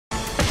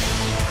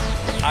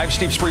I'm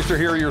Steve Spreester.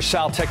 Here are your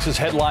South Texas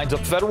headlines. A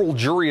federal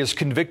jury has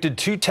convicted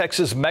two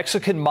Texas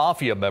Mexican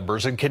mafia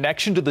members in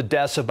connection to the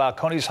deaths of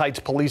Balcones Heights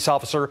police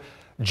officer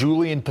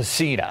Julian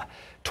Pesina.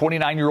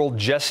 29-year-old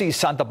Jesse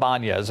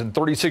Santabanez and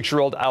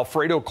 36-year-old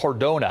Alfredo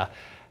Cardona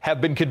have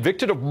been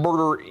convicted of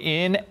murder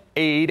in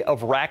aid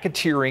of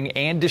racketeering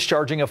and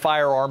discharging a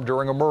firearm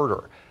during a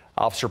murder.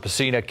 Officer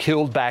Pesina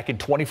killed back in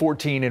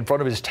 2014 in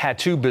front of his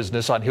tattoo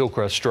business on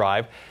Hillcrest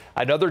Drive.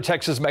 Another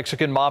Texas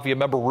Mexican mafia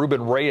member,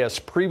 Ruben Reyes,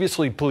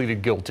 previously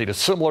pleaded guilty to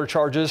similar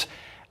charges.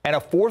 And a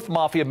fourth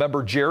mafia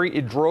member, Jerry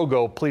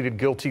Idrogo, pleaded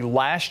guilty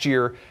last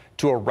year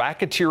to a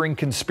racketeering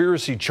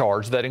conspiracy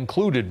charge that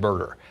included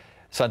murder.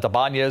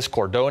 Santabanez,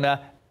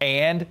 Cardona,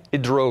 and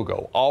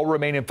Idrogo all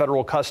remain in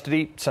federal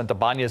custody.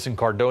 Santabanez and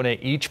Cardona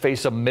each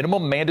face a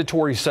minimum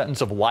mandatory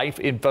sentence of life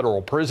in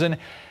federal prison.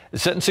 The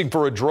sentencing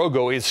for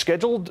Idrogo is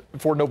scheduled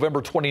for November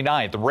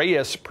 29th.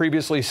 Reyes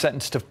previously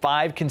sentenced to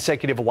 5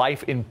 consecutive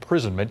life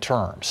imprisonment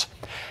terms.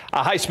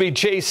 A high-speed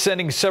chase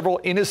sending several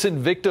innocent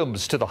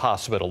victims to the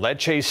hospital. That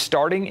chase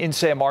starting in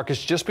San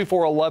Marcos just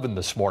before 11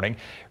 this morning,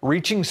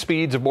 reaching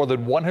speeds of more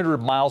than 100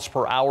 miles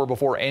per hour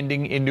before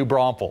ending in New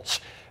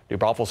Braunfels. New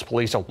Braunfels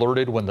police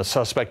alerted when the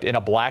suspect in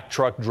a black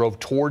truck drove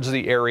towards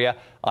the area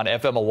on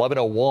FM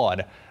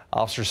 1101.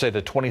 Officers say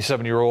the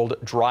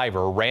 27-year-old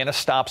driver ran a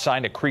stop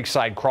sign at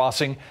Creekside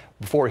Crossing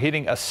before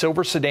hitting a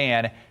silver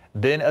sedan,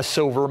 then a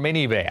silver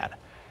minivan.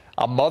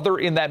 A mother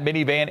in that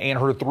minivan and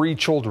her 3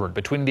 children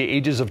between the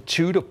ages of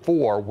 2 to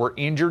 4 were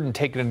injured and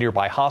taken to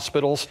nearby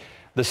hospitals.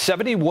 The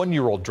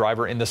 71-year-old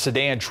driver in the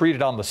sedan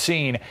treated on the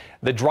scene.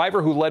 The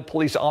driver who led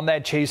police on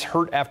that chase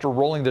hurt after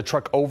rolling the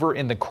truck over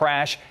in the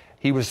crash.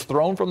 He was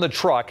thrown from the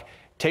truck,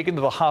 taken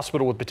to the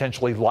hospital with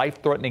potentially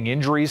life-threatening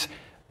injuries.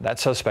 That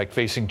suspect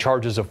facing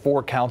charges of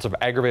 4 counts of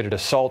aggravated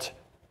assault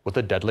with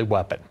a deadly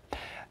weapon.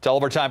 That's all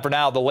of our time for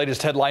now. The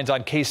latest headlines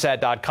on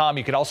KSAT.com.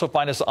 You can also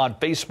find us on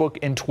Facebook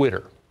and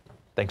Twitter.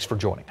 Thanks for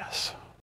joining us.